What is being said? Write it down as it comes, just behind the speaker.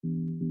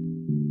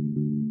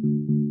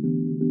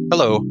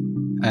Hello,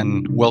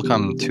 and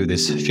welcome to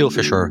this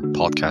Fieldfisher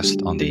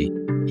podcast on the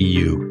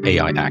EU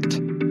AI Act.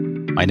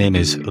 My name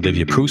is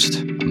Oliver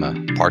Proust. I'm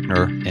a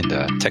partner in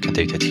the tech and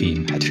data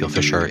team at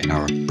Fieldfisher in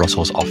our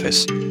Brussels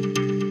office.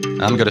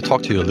 I'm going to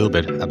talk to you a little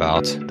bit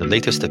about the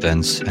latest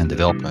events and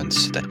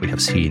developments that we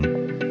have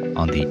seen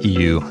on the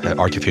EU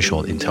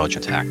Artificial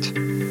Intelligence Act.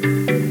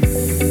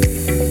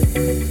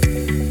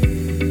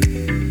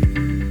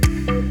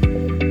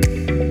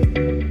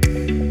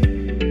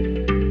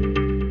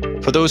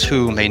 For those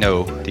who may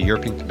know, the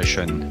European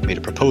Commission made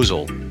a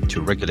proposal to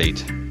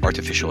regulate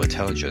artificial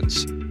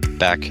intelligence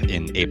back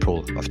in April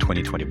of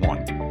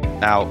 2021.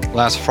 Now,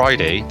 last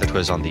Friday, that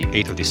was on the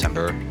 8th of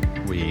December,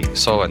 we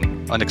saw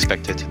an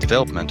unexpected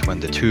development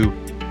when the two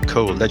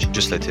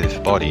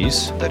co-legislative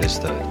bodies, that is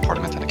the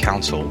Parliament and the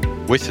Council,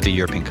 with the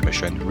European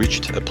Commission,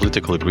 reached a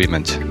political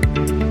agreement.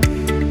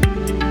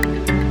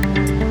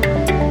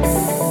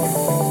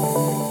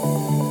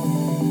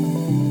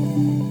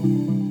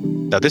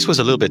 Now, this was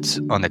a little bit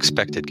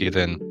unexpected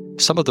given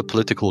some of the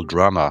political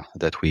drama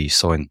that we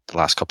saw in the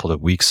last couple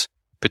of weeks,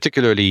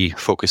 particularly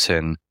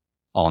focusing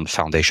on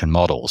foundation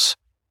models.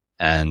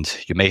 And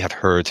you may have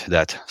heard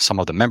that some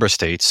of the member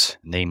states,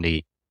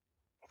 namely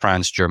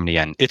France, Germany,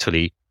 and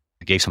Italy,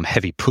 gave some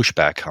heavy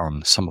pushback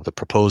on some of the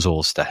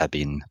proposals that had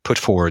been put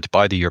forward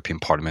by the European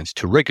Parliament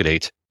to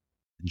regulate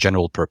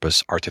general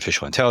purpose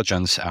artificial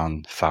intelligence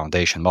and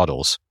foundation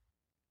models.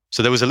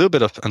 So there was a little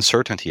bit of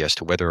uncertainty as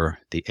to whether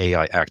the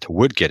AI Act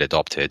would get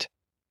adopted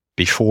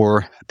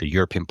before the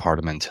European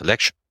Parliament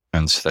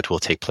elections that will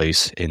take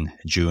place in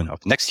June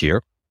of next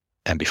year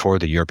and before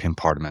the European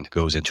Parliament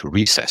goes into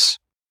recess.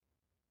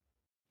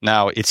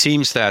 Now, it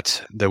seems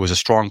that there was a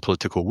strong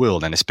political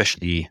will, and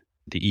especially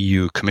the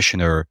EU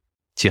Commissioner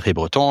Thierry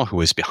Breton, who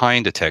was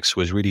behind the text,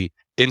 was really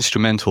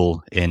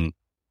instrumental in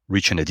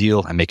reaching a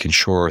deal and making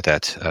sure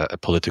that a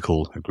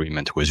political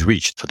agreement was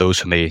reached. For those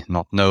who may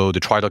not know,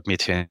 the trilogue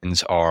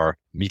meetings are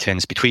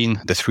meetings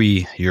between the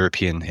three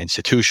European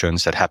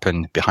institutions that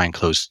happen behind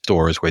closed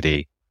doors, where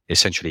they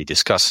essentially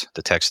discuss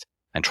the text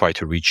and try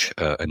to reach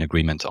an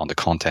agreement on the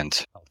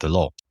content of the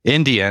law.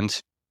 In the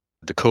end,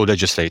 the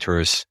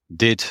co-legislators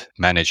did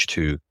manage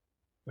to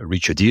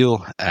reach a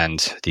deal,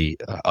 and the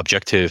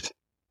objective,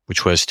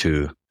 which was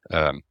to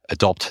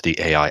adopt the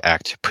AI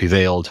Act,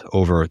 prevailed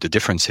over the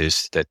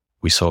differences that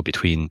we saw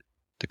between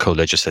the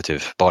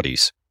co-legislative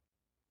bodies.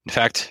 In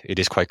fact, it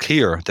is quite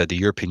clear that the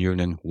European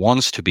Union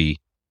wants to be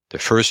the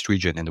first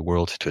region in the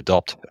world to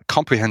adopt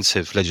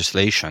comprehensive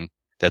legislation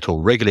that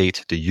will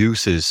regulate the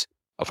uses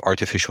of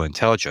artificial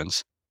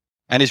intelligence,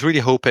 and is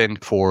really hoping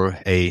for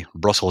a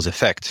Brussels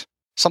effect,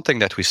 something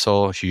that we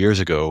saw a few years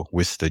ago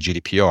with the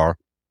GDPR,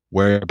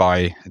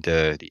 whereby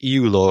the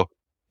EU law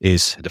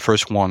is the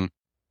first one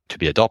to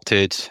be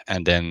adopted,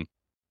 and then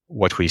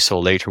what we saw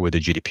later with the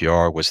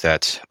GDPR was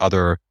that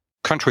other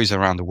countries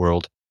around the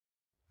world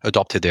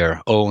adopted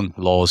their own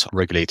laws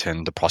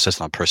regulating the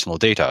processing of personal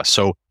data.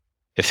 So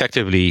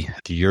effectively,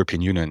 the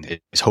European Union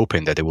is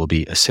hoping that there will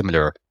be a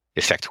similar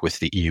effect with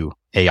the EU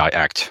AI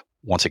Act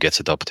once it gets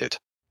adopted.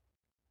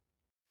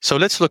 So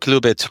let's look a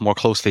little bit more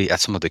closely at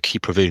some of the key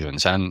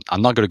provisions. And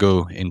I'm not going to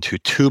go into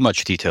too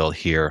much detail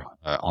here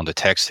on the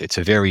text. It's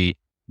a very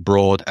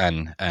broad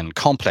and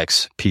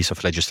complex piece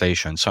of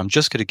legislation. So I'm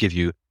just going to give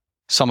you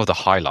some of the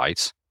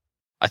highlights.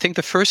 I think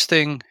the first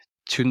thing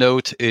to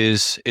note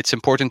is it's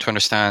important to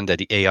understand that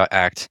the AI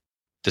Act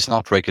does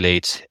not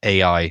regulate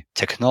AI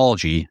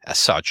technology as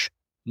such,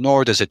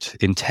 nor does it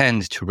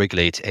intend to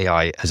regulate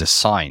AI as a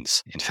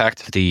science. In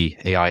fact, the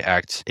AI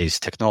Act is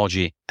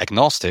technology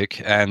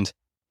agnostic, and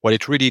what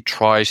it really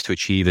tries to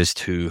achieve is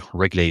to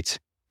regulate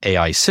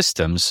AI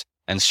systems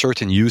and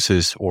certain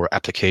uses or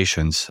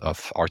applications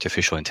of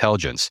artificial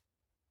intelligence.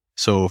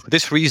 So for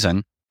this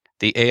reason,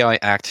 the AI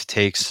Act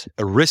takes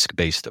a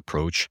risk-based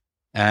approach,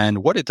 and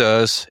what it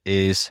does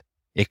is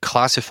it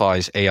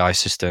classifies AI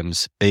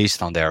systems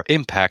based on their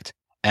impact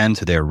and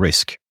their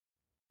risk.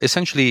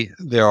 Essentially,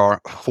 there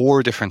are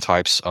four different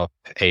types of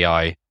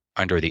AI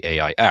under the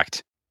AI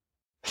Act.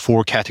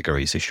 Four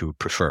categories, if you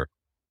prefer: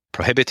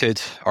 prohibited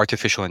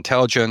artificial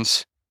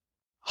intelligence,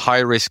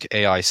 high-risk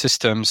AI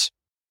systems,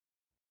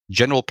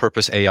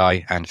 general-purpose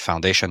AI and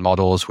foundation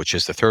models, which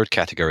is the third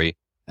category,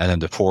 and then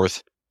the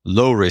fourth,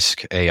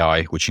 low-risk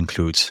AI, which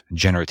includes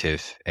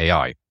generative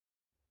AI.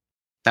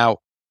 Now,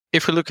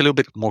 if we look a little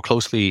bit more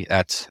closely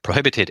at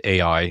prohibited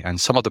AI and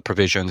some of the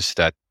provisions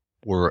that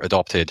were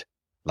adopted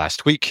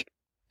last week,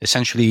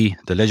 essentially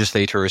the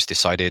legislators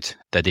decided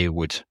that they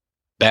would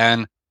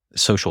ban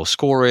social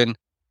scoring,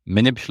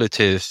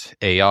 manipulative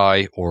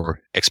AI,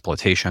 or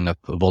exploitation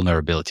of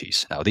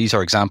vulnerabilities. Now, these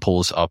are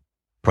examples of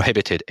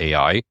prohibited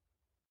AI,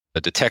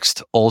 but the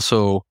text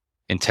also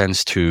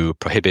intends to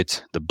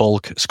prohibit the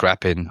bulk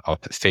scrapping of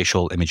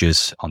facial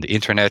images on the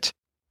internet.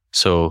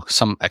 So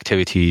some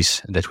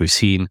activities that we've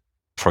seen,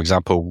 for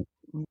example,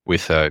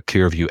 with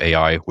Clearview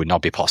AI, would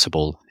not be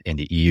possible in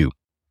the EU.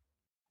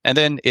 And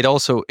then it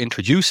also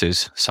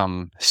introduces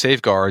some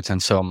safeguards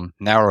and some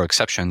narrow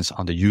exceptions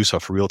on the use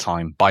of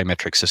real-time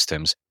biometric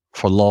systems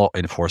for law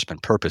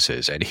enforcement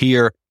purposes. And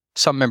here,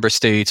 some member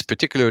states,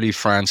 particularly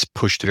France,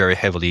 pushed very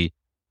heavily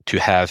to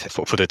have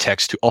for the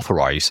text to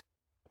authorize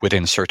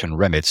within certain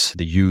remits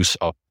the use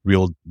of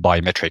real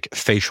biometric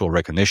facial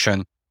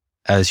recognition.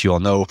 As you all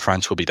know,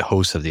 France will be the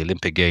host of the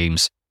Olympic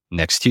Games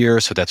next year.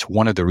 So that's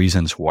one of the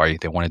reasons why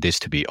they wanted this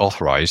to be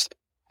authorized.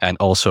 And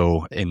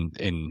also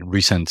in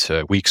recent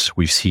weeks,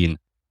 we've seen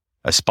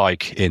a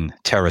spike in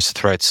terrorist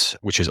threats,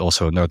 which is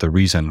also another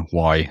reason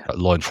why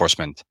law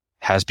enforcement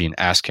has been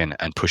asking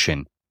and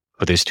pushing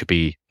for this to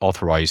be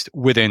authorized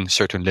within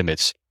certain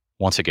limits,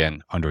 once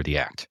again, under the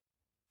Act.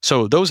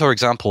 So those are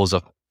examples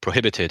of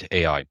prohibited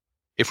AI.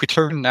 If we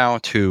turn now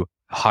to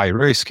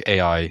high-risk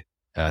AI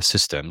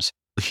systems,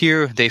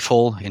 here they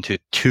fall into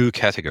two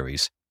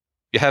categories.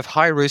 You have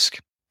high risk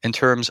in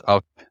terms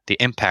of the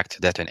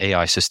impact that an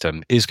AI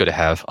system is going to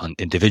have on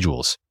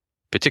individuals,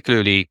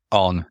 particularly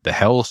on the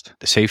health,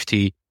 the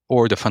safety,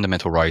 or the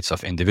fundamental rights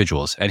of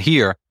individuals. And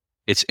here,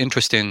 it's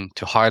interesting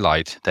to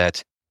highlight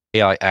that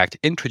AI Act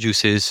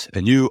introduces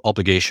a new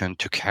obligation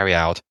to carry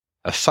out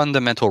a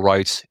fundamental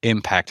rights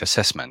impact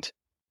assessment.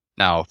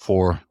 Now,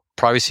 for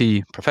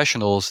privacy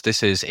professionals,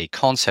 this is a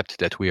concept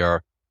that we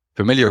are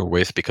familiar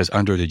with because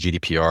under the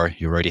GDPR,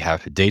 you already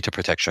have data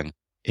protection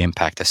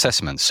impact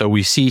assessment. So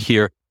we see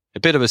here a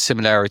bit of a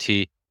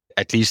similarity,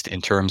 at least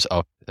in terms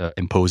of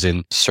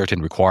imposing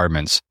certain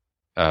requirements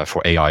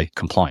for AI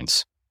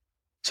compliance.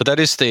 So that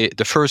is the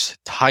first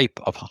type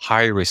of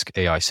high-risk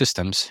AI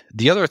systems.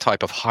 The other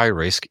type of high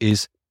risk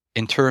is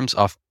in terms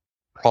of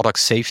product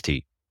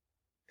safety.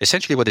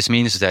 Essentially, what this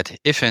means is that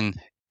if an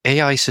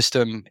AI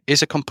system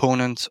is a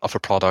component of a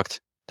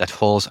product that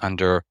falls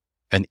under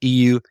an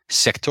EU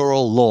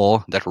sectoral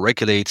law that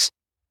regulates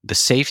the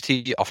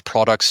safety of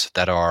products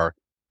that are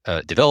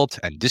developed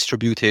and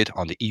distributed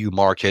on the EU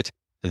market,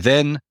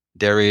 then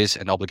there is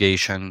an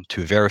obligation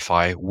to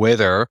verify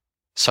whether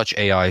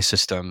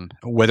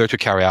to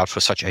carry out for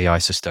such AI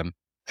system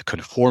a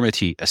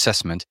conformity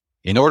assessment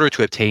in order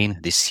to obtain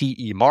the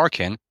CE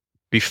marking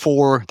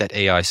before that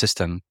AI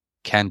system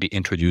can be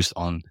introduced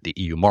on the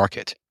EU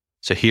market.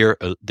 So here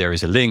there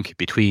is a link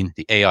between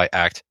the AI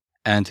Act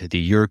and the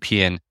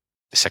European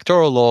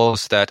sectoral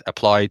laws that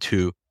apply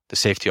to the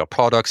safety of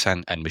products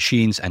and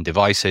machines and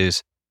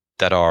devices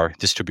that are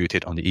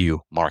distributed on the EU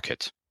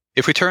market.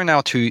 If we turn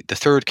now to the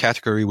third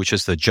category, which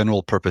is the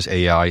general purpose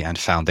AI and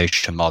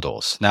foundation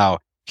models. Now,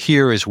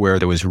 here is where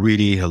there was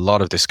really a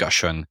lot of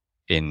discussion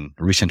in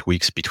recent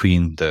weeks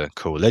between the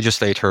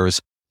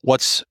co-legislators.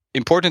 What's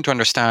important to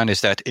understand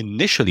is that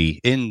initially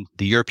in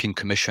the European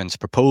Commission's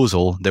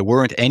proposal, there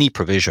weren't any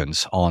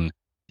provisions on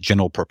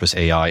general purpose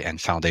AI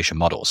and foundation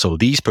models. So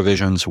these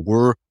provisions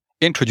were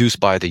introduced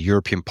by the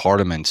European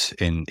Parliament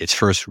in its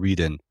first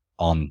reading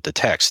on the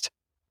text.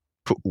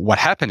 What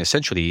happened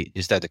essentially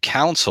is that the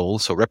Council,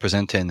 so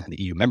representing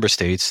the EU member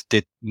states,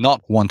 did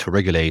not want to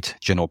regulate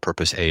general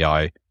purpose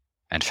AI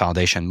and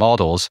foundation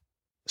models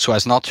so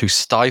as not to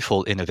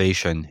stifle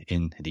innovation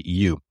in the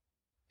EU.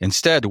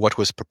 Instead, what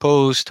was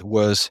proposed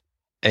was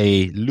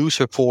a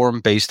looser form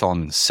based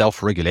on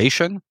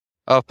self-regulation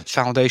of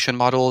foundation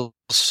models,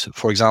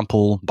 for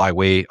example, by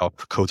way of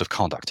code of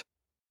conduct.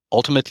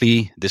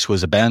 Ultimately, this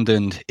was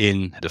abandoned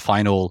in the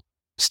final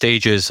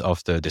stages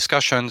of the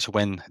discussions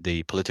when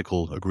the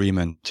political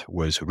agreement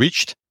was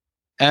reached.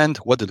 And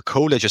what the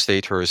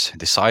co-legislators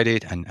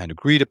decided and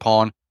agreed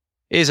upon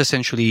is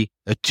essentially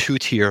a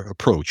two-tier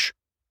approach.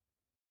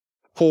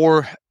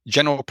 For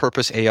general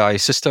purpose AI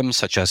systems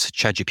such as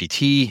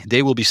ChatGPT,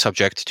 they will be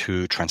subject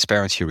to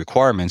transparency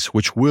requirements,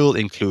 which will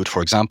include,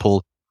 for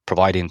example,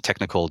 providing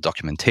technical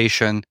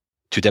documentation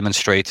to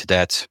demonstrate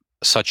that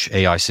such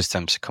AI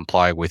systems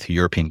comply with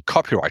European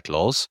copyright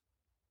laws.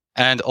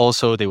 And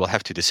also they will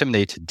have to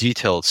disseminate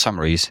detailed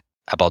summaries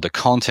about the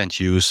content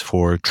used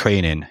for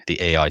training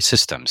the AI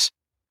systems.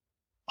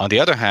 On the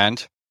other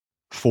hand,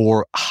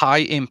 for high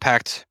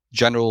impact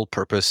general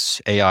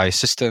purpose AI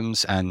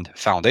systems and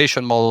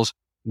foundation models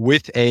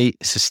with a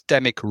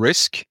systemic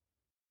risk,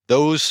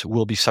 those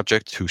will be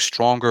subject to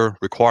stronger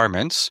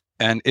requirements.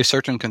 And if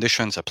certain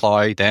conditions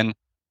apply, then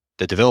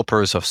the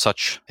developers of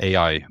such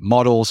AI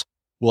models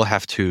will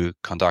have to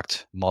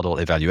conduct model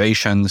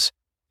evaluations,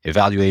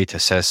 evaluate,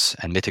 assess,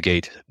 and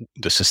mitigate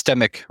the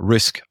systemic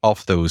risk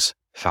of those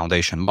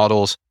foundation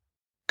models,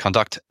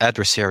 conduct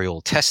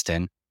adversarial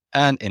testing,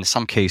 and in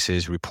some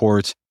cases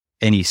report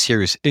any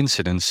serious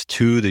incidents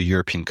to the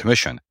European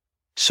Commission.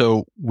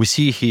 So we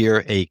see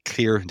here a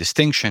clear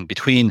distinction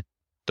between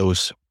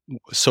those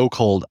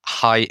so-called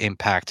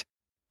high-impact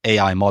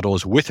AI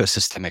models with a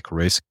systemic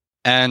risk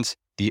and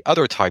the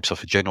other types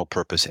of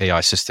general-purpose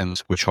AI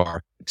systems, which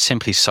are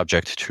simply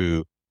subject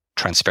to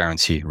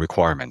transparency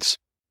requirements.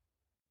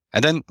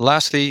 And then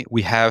lastly,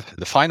 we have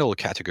the final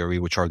category,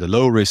 which are the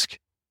low-risk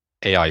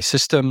AI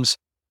systems.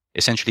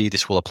 Essentially,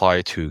 this will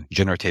apply to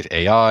generative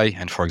AI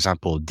and, for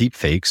example,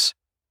 deepfakes.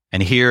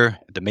 And here,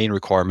 the main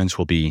requirements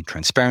will be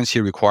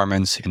transparency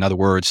requirements. In other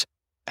words,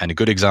 and a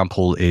good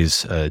example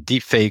is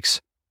deepfakes.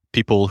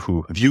 People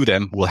who view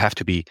them will have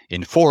to be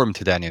informed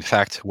that, in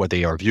fact, what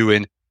they are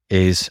viewing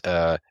is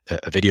a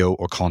video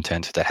or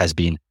content that has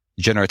been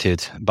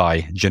generated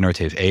by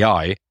generative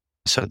AI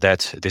so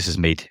that this is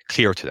made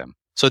clear to them.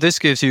 So this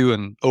gives you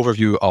an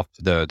overview of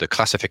the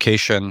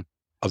classification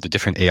of the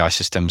different AI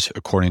systems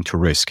according to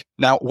risk.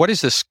 Now, what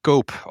is the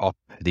scope of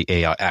the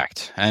AI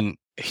Act? And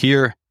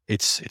here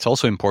it's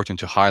also important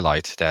to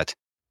highlight that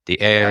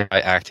the AI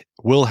Act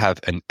will have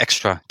an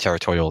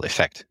extraterritorial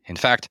effect. In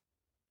fact,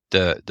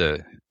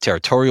 the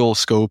territorial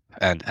scope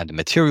and the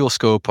material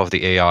scope of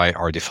the AI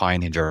are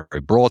defined in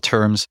very broad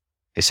terms.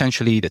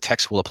 Essentially, the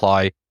text will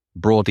apply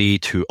broadly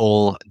to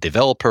all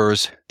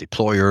developers,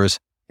 deployers,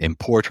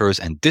 importers,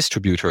 and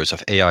distributors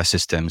of AI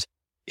systems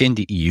in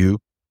the EU,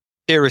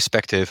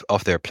 irrespective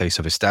of their place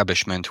of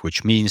establishment,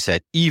 which means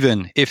that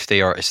even if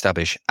they are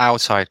established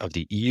outside of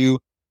the EU,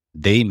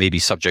 they may be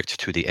subject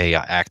to the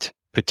AI Act,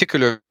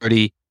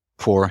 particularly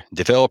for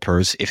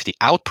developers if the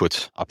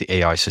output of the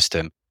AI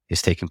system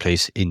is taking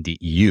place in the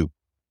EU.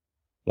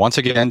 Once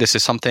again, this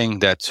is something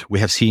that we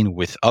have seen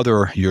with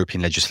other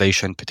European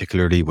legislation,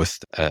 particularly with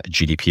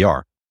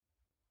GDPR.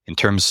 In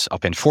terms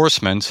of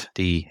enforcement,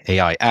 the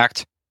AI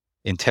Act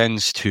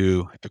intends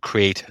to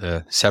create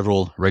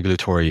several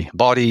regulatory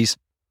bodies.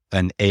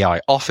 An AI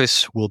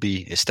office will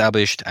be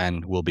established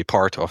and will be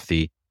part of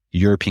the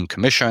European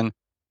Commission.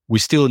 We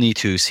still need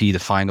to see the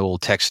final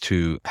text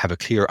to have a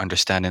clear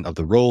understanding of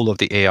the role of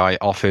the AI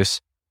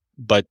office.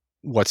 But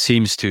what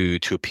seems to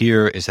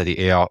appear is that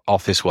the AI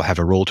office will have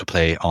a role to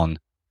play on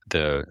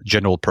the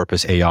general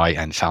purpose AI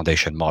and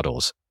foundation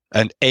models.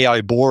 An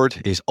AI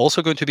board is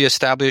also going to be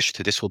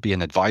established. This will be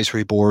an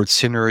advisory board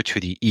similar to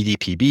the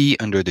EDPB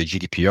under the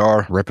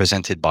GDPR,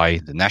 represented by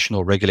the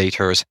national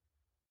regulators.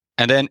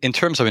 And then in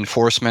terms of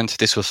enforcement,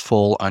 this will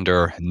fall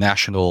under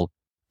national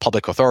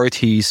public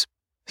authorities,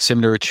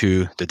 similar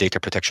to the data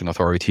protection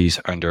authorities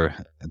under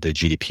the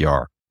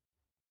GDPR.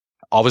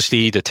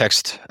 Obviously, the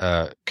text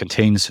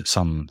contains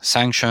some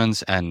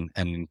sanctions and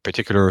in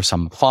particular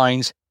some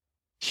fines.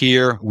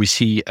 Here we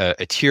see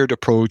a tiered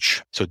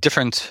approach, so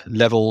different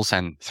levels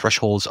and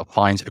thresholds of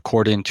fines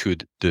according to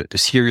the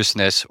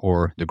seriousness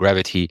or the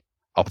gravity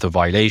of the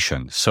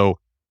violation. So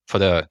for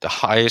the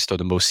highest or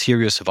the most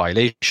serious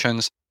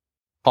violations,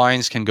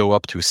 fines can go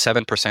up to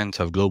 7%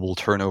 of global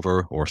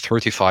turnover or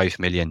 35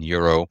 million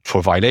euro.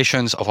 For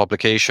violations of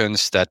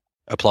obligations that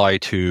apply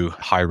to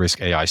high-risk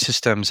AI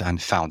systems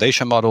and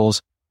foundation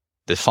models,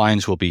 the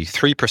fines will be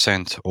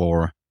 3%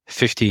 or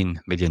 15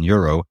 million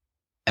euro.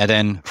 And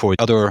then for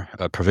other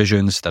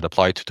provisions that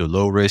apply to the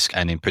low risk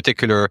and in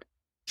particular,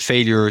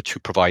 failure to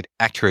provide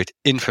accurate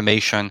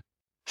information,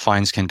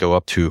 fines can go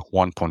up to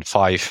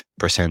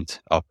 1.5%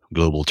 of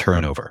global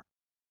turnover.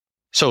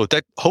 So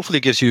that hopefully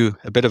gives you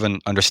a bit of an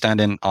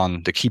understanding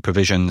on the key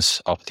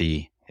provisions of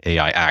the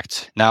AI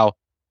Act. Now,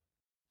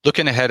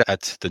 looking ahead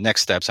at the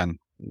next steps and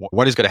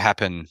what is going to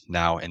happen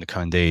now in the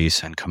coming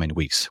days and coming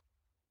weeks.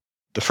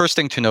 The first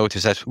thing to note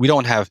is that we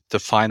don't have the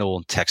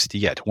final text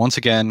yet. Once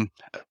again,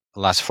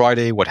 last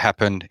Friday, what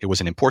happened, it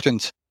was an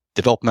important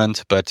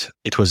development, but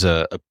it was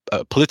a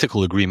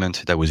political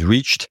agreement that was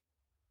reached.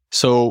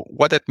 So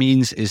what that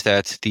means is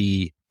that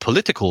the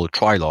political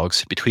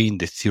trilogues between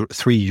the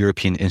three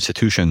European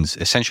institutions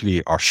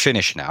essentially are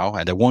finished now,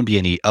 and there won't be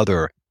any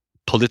other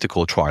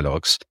political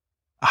trilogues.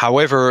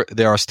 However,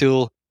 there are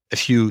still a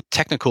few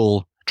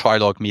technical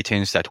trilogue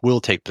meetings that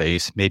will take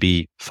place,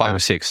 maybe 5 or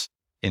 6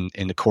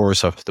 in the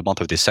course of the month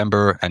of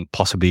December and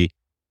possibly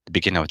the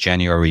beginning of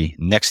January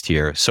next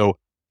year. So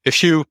a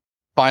few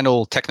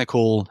final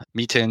technical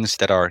meetings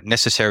that are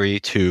necessary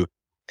to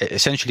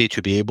essentially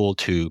to be able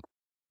to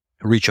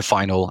reach a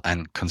final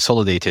and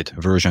consolidated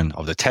version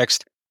of the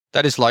text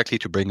that is likely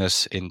to bring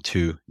us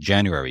into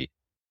January.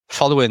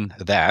 Following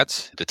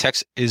that, the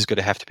text is going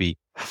to have to be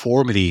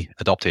formally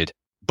adopted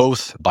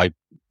both by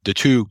the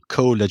two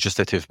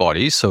co-legislative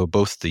bodies, so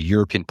both the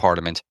European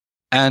Parliament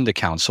and the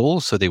Council,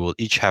 so they will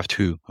each have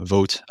to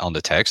vote on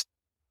the text.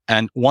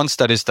 And once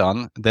that is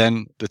done,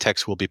 then the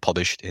text will be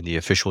published in the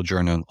official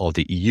journal of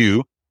the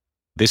EU.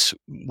 This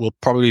will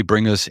probably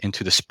bring us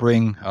into the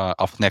spring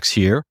of next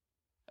year.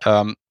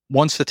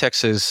 Once the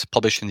text is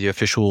published in the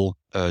official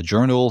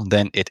journal,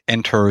 then it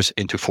enters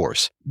into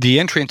force.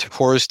 The entry into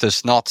force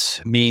does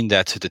not mean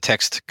that the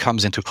text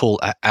comes into full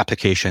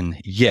application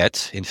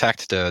yet. In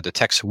fact, the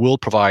text will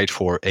provide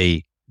for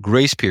a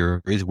grace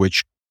period,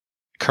 which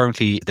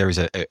currently there is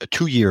a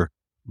 2-year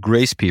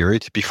grace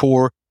period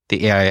before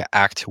the AI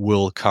Act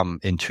will come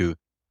into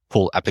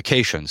full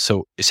application.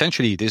 So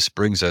essentially, this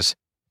brings us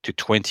to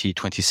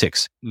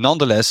 2026.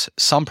 Nonetheless,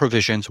 some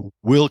provisions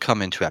will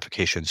come into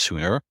application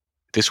sooner.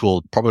 This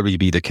will probably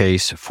be the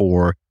case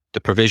for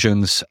the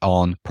provisions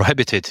on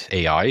prohibited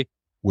AI,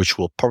 which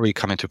will probably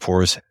come into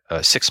force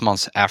 6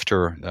 months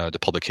after the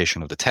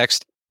publication of the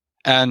text.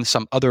 And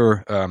some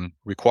other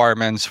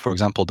requirements, for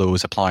example,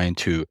 those applying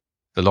to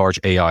the large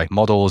AI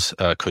models,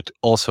 could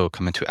also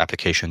come into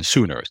application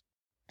sooner.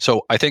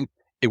 So I think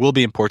it will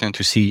be important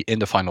to see in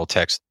the final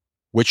text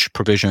which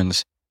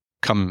provisions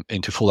come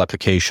into full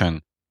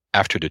application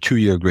after the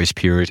 2-year grace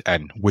period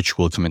and which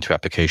will come into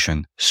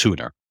application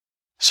sooner.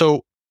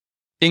 So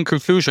in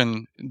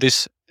conclusion,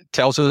 this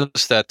tells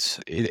us that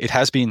it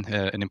has been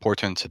an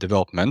important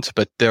development,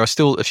 but there are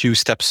still a few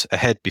steps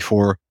ahead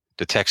before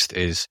the text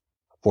is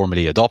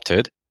formally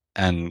adopted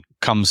and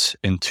comes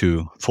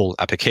into full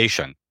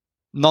application.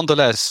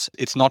 Nonetheless,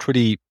 it's not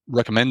really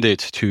recommended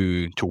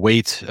to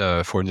wait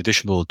for an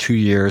additional 2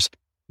 years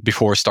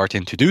before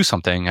starting to do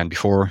something and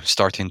before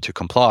starting to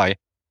comply.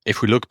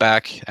 If we look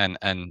back and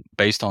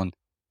based on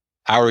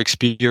our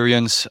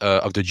experience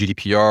of the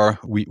GDPR,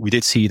 we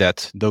did see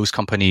that those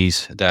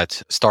companies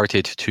that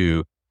started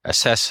to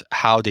assess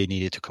how they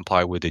needed to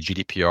comply with the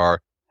GDPR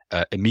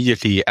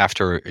immediately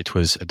after it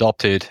was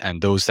adopted,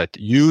 and those that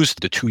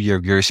used the 2-year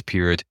grace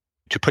period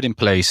to put in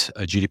place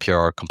a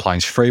GDPR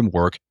compliance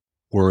framework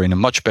were in a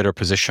much better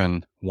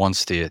position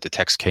once the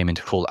text came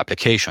into full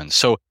application.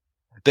 So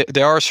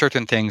there are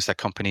certain things that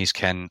companies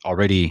can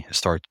already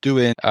start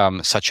doing,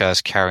 such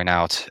as carrying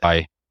out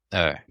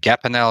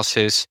gap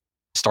analysis,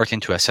 starting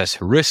to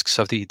assess risks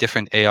of the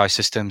different AI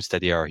systems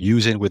that they are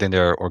using within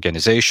their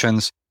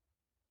organizations,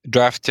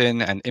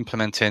 drafting and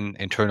implementing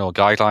internal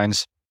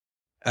guidelines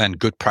and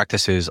good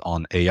practices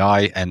on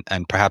AI,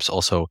 and perhaps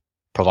also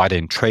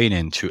providing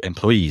training to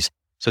employees.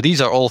 So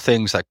these are all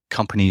things that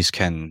companies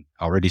can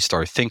already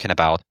start thinking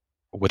about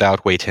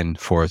without waiting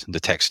for the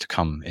text to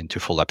come into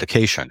full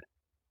application.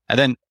 And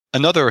then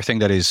another thing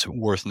that is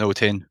worth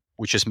noting,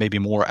 which is maybe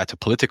more at a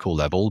political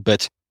level,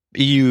 but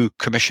EU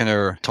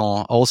Commissioner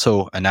Ton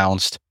also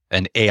announced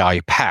an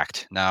AI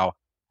pact. Now,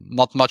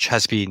 not much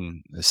has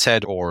been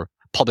said or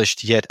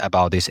published yet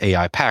about this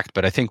AI pact,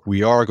 but I think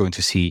we are going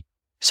to see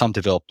some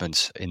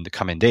developments in the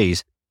coming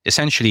days.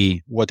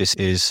 Essentially, what this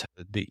is,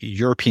 the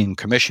European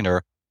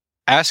Commissioner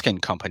asking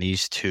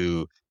companies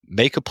to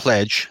make a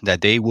pledge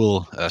that they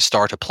will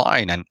start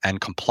applying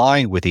and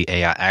complying with the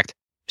AI Act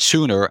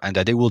sooner, and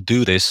that they will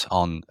do this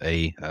on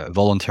a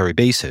voluntary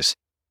basis.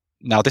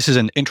 Now, this is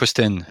an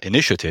interesting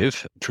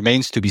initiative. It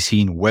remains to be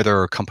seen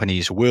whether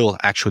companies will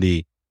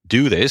actually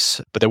do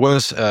this. But there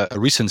was a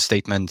recent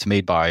statement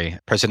made by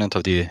President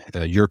of the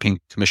European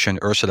Commission,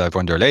 Ursula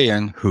von der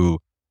Leyen, who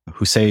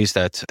says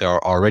that there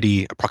are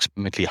already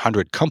approximately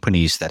 100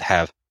 companies that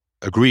have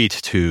agreed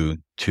to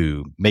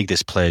make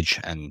this pledge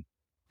and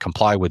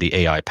comply with the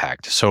AI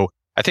Pact. So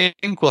I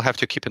think we'll have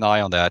to keep an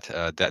eye on that.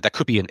 That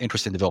could be an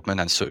interesting development,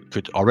 and so it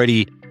could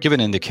already give an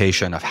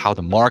indication of how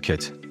the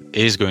market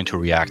is going to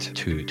react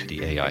to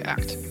the AI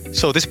Act.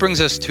 So this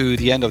brings us to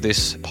the end of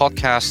this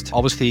podcast.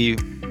 Obviously,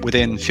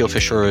 within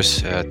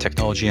Fieldfisher's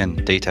technology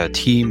and data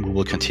team, we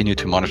will continue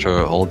to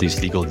monitor all these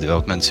legal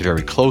developments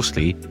very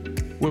closely.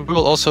 We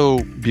will also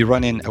be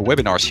running a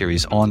webinar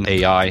series on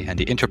AI and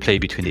the interplay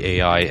between the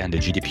AI and the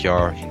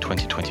GDPR in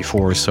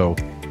 2024. So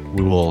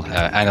we will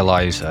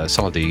analyze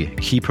some of the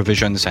key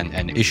provisions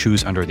and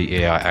issues under the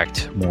AI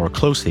Act more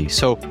closely.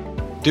 So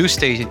do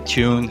stay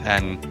tuned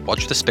and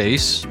watch the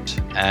space.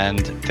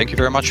 And thank you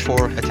very much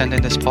for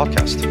attending this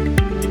podcast.